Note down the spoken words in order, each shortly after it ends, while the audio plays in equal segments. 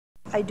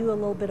I do a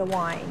little bit of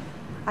wine.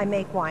 I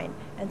make wine.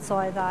 And so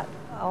I thought,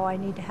 oh, I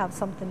need to have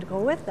something to go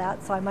with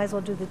that, so I might as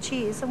well do the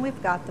cheese, and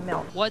we've got the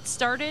milk. What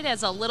started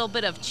as a little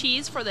bit of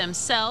cheese for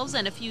themselves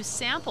and a few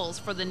samples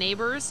for the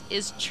neighbors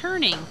is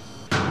churning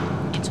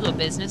into a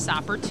business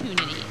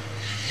opportunity.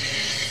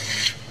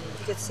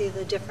 You can see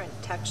the different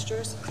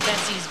textures.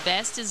 Bessy's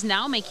Best is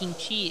now making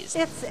cheese.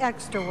 It's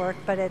extra work,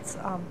 but it's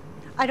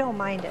I don't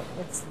mind it.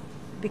 It's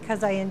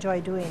because I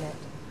enjoy doing it.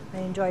 I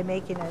enjoy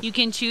making it. You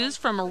can choose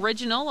from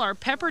original or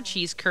pepper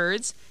cheese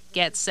curds.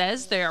 Getz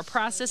says they are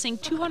processing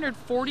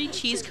 240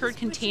 cheese curd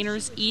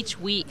containers each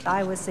week.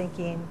 I was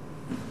thinking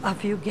a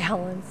few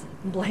gallons.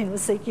 Blaine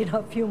was thinking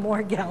a few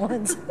more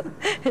gallons.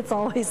 It's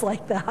always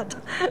like that.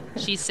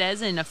 She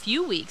says in a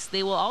few weeks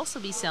they will also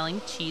be selling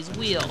cheese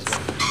wheels.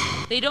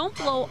 They don't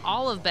blow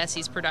all of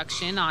Bessy's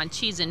production on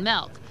cheese and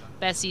milk.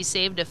 Bessy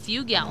saved a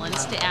few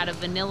gallons to add a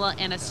vanilla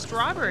and a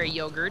strawberry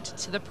yogurt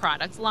to the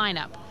product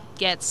lineup.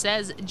 Getz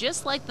says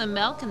just like the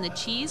milk and the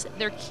cheese,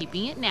 they're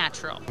keeping it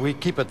natural. We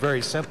keep it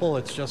very simple.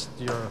 It's just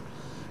your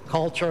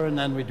culture, and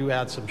then we do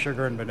add some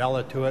sugar and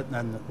vanilla to it, and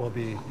then it will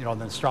be,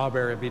 then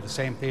strawberry will be the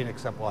same thing,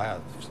 except we'll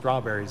have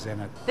strawberries in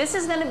it. This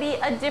is going to be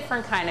a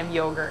different kind of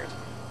yogurt.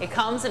 It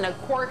comes in a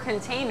quart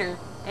container,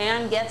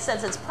 and Getz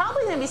says it's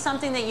probably going to be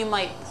something that you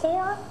might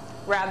pour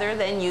rather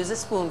than use a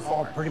spoon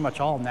for. Pretty much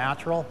all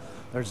natural.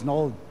 There's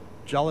no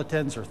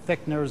gelatins or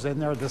thickeners in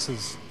there. This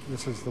is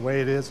the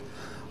way it is.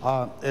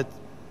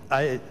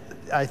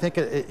 I think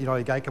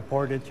a guy can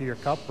pour it into your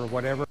cup or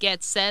whatever.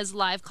 Getz says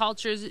live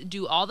cultures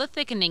do all the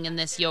thickening in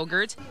this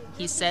yogurt.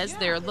 He says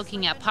they're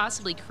looking at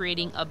possibly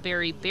creating a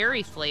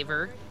berry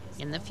flavor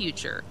in the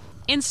future.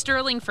 In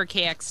Sterling for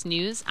KX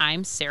News,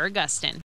 I'm Sarah Gustin.